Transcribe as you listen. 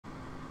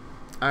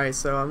Alright,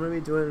 so I'm gonna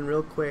be doing a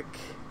real quick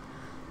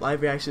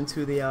live reaction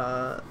to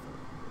the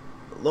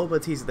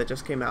Loba teaser that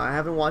just came out. I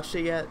haven't watched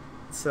it yet,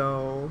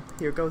 so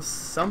here goes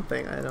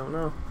something. I don't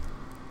know.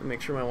 Let me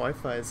make sure my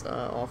Wi-Fi is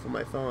off on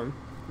my phone.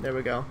 There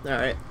we go.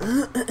 Alright.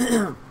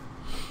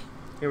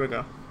 Here we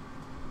go.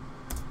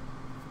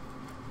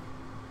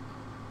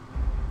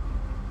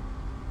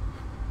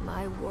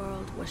 My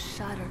world was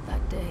shattered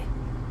that day,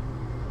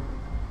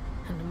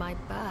 and my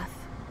path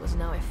was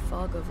now a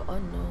fog of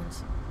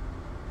unknowns.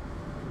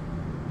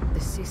 The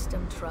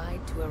system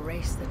tried to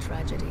erase the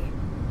tragedy,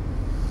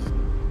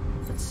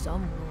 but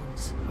some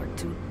wounds are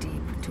too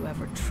deep to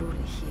ever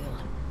truly heal.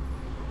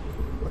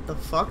 What the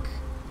fuck?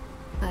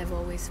 I've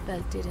always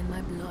felt it in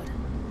my blood.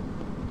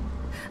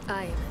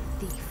 I am a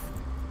thief,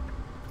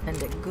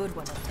 and a good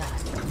one at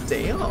that.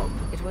 Damn.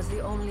 It was the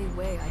only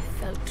way I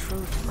felt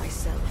true to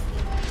myself.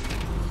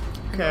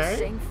 Okay. And those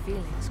same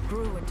feelings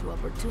grew into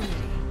opportunity.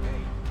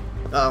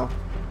 Oh.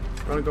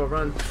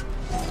 Run.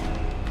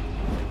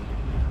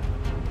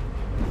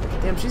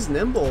 Damn, she's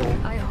nimble.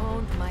 I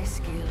honed my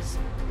skills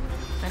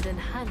and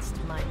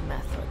enhanced my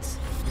methods.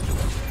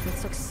 With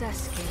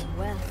success came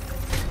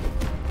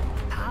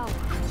wealth, power,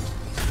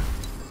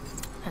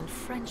 and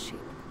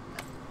friendship.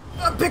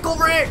 Pickle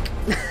Rick!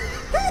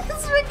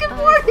 It's Rick and I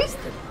Morty! was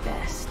the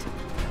best.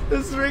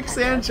 This is Rick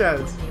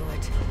Sanchez.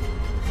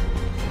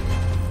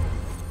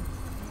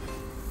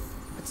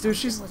 Dude,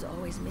 was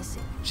always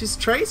missing. She's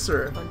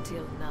Tracer.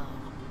 Until now.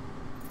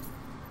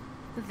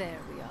 There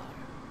we are.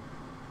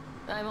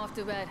 I'm off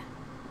to bed.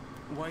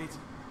 Wait,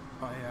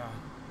 I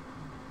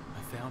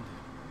found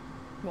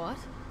it. What?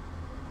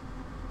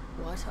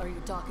 What are you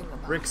talking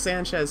about? Rick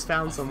Sanchez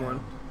found someone.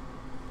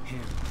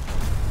 Him.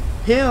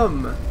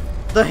 Him!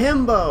 The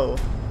himbo!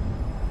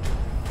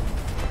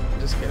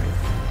 Just kidding.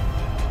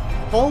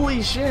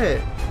 Holy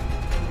shit!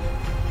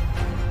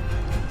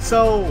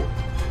 So,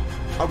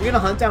 are we gonna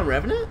hunt down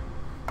Revenant?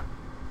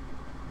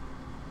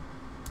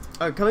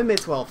 Coming May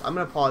 12th. I'm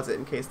gonna pause it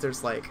in case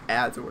there's like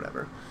ads or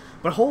whatever.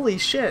 But holy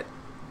shit!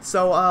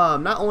 So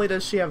not only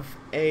does she have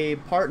a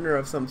partner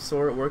of some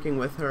sort working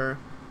with her,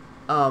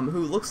 who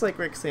looks like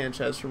Rick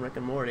Sanchez from Rick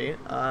and Morty.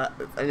 I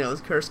know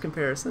it's a cursed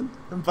comparison,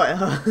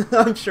 but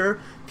I'm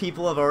sure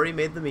people have already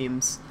made the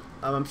memes.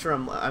 I'm sure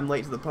I'm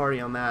late to the party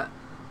on that.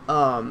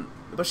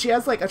 But she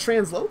has like a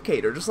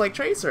translocator, just like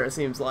Tracer. It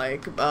seems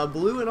like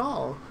blue and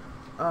all.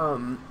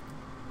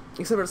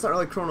 Except for it's not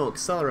really a chrono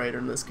accelerator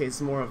in this case,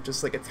 more of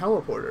just like a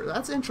teleporter.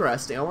 That's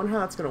interesting. I wonder how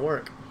that's gonna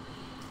work.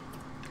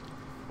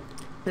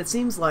 It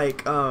seems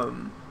like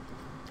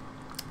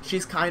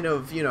she's kind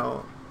of, you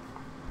know,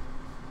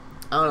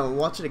 I don't know,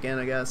 watch it again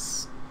I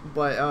guess.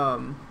 But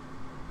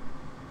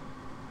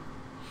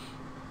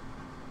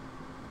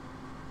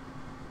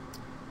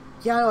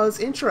yeah, no, it's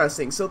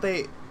interesting. So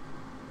they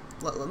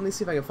let me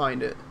see if I can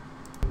find it.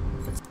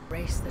 Let's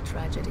erase the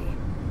tragedy.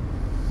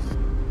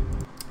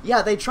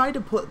 Yeah, they tried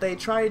to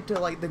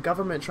like, the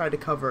government tried to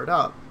cover it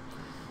up.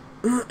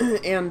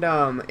 And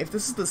if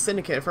this is the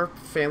Syndicate, if her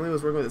family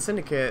was working with the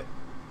Syndicate,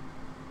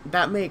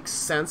 that makes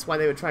sense why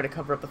they would try to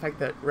cover up the fact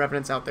that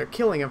Revenant's out there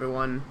killing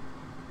everyone.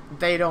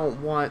 They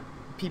don't want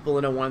people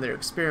to know one of their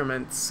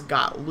experiments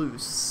got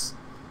loose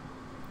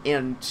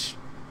and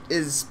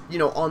is, you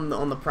know,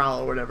 on the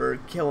prowl or whatever,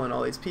 killing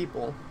all these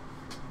people.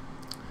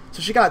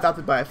 So she got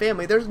adopted by a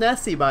family. There's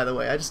Nessie, by the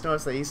way. I just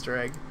noticed that Easter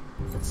egg.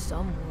 But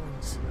some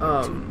wounds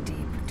are too deep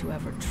to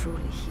ever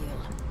truly heal.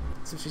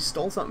 So she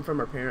stole something from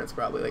her parents,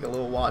 probably like a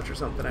little watch or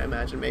something, I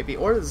imagine, maybe,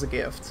 or as a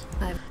gift.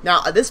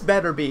 Now this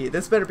better be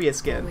a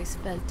skin. Always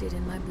felt it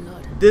in my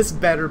blood. This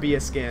better be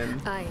a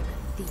skin. I am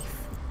a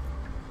thief,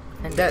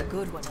 and that a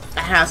good one.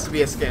 has to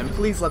be a skin.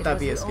 Please let that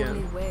be a skin.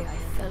 Only way I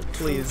felt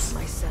please. True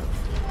to myself.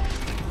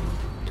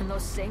 And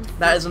those same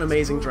that is an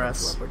amazing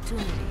dress.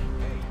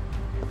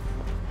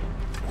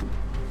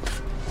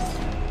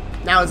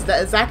 Now is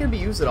that gonna be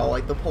used at all?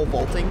 Like the pole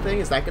vaulting thing,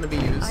 is that gonna be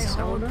used? I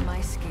honed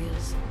my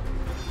skills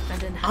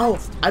and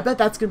enhanced. Oh, I bet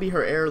that's gonna be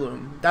her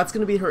heirloom. That's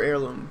gonna be her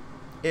heirloom.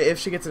 If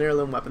she gets an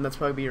heirloom weapon, that's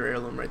probably be her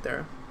heirloom right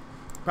there.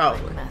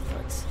 Probably.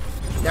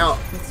 Now,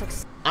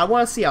 I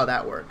want to see how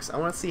that works. I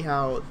want to see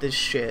how this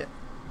shit.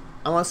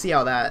 I want to see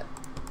how that.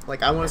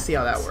 Like, I want to see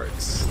how that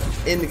works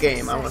in the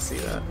game. I want to see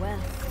that.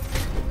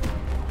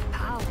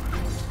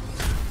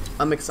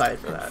 I'm excited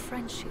for that.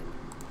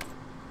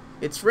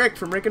 It's Rick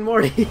from Rick and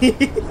Morty.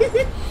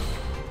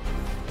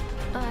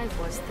 I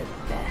was the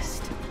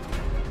best.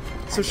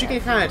 So she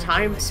can kind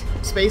of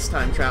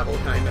space-time travel,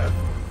 kind of.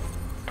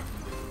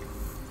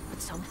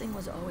 But something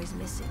was always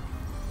missing.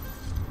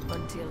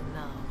 Until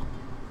now.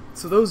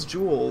 So those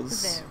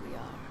jewels... There we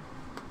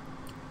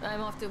are.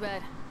 I'm off to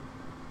bed.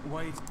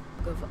 Wait.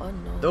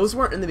 Those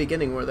weren't in the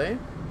beginning, were they?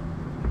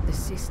 The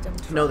system.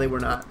 No, they were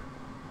not.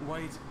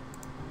 Wait.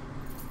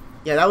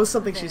 Yeah, that was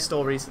something she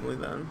stole recently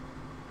then.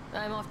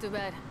 I'm off to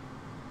bed.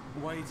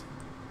 Wait,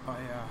 And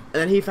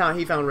then he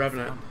found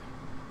Revenant.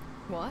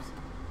 What?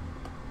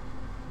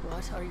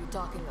 What are you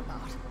talking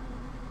about?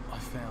 I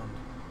found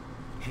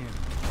him.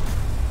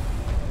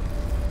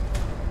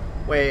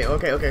 Wait,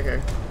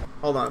 okay.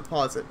 Hold on,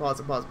 pause it.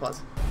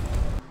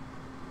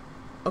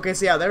 Okay,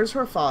 so yeah, there's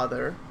her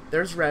father.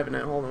 There's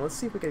Revenant. Hold on, let's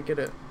see if we can get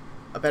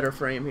a better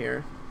frame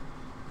here.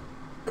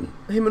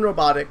 Human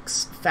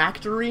Robotics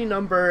Factory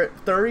number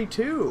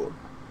 32.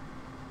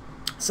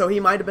 So he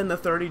might have been the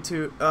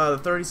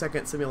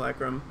 32nd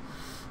simulacrum,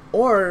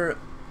 or,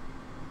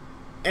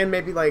 and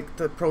maybe like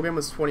the program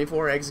was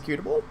 24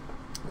 executable.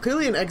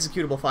 Clearly an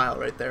executable file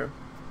right there.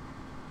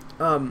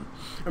 I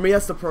mean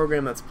that's the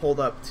program that's pulled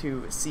up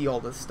to see all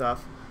this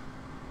stuff.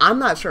 I'm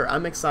not sure.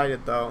 I'm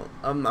excited though.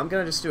 I'm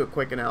gonna just do a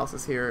quick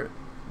analysis here.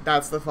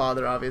 That's the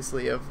father,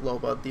 obviously, of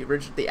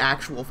Loba, the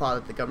actual father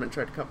that the government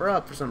tried to cover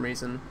up for some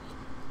reason.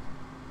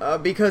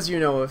 Because, you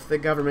know, if the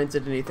government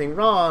did anything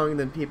wrong,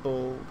 then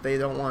people, they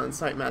don't want to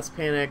incite mass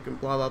panic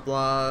and blah blah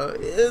blah.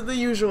 The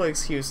usual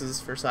excuses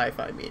for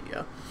sci-fi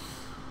media.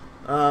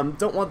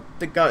 Don't want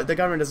the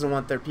government doesn't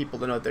want their people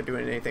to know they're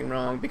doing anything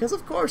wrong, because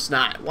of course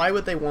not. Why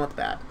would they want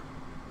that?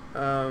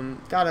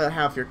 Gotta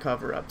have your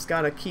cover-ups.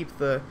 Gotta keep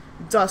the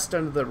dust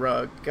under the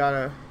rug.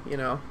 Gotta, you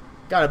know,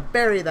 gotta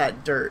bury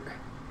that dirt.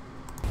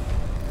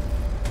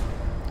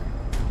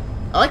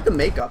 I like the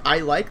makeup. I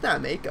like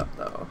that makeup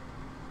though.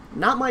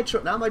 Not my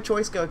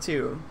choice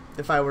go-to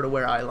if I were to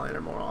wear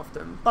eyeliner more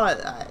often,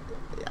 but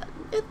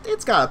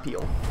it's got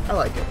appeal. I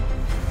like it.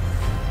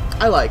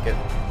 I like it.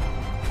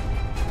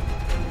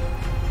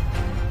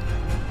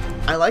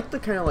 I like the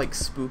kind of like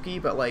spooky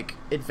but like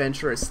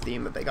adventurous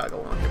theme that they got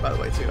going on here, by the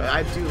way, too.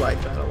 I do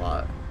like that a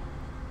lot.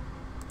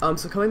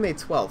 So coming May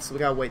 12th, so we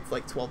gotta wait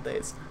like 12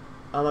 days.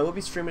 I will be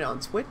streaming it on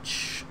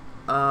Twitch.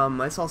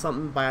 I saw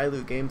something by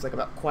iLoot Games like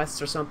about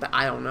quests or something.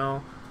 I don't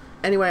know.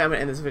 Anyway, I'm gonna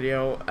end this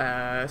video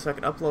so I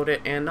can upload it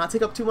and not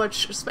take up too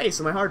much space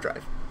on my hard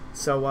drive.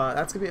 So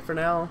that's gonna be it for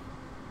now.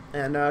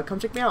 And come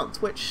check me out,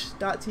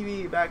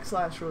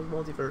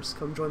 twitch.tv/RoseMultiverse.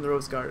 Come join the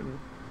Rose Garden.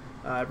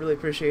 I really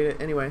appreciate it.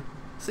 Anyway,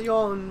 see you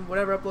all in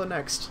whatever I upload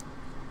next.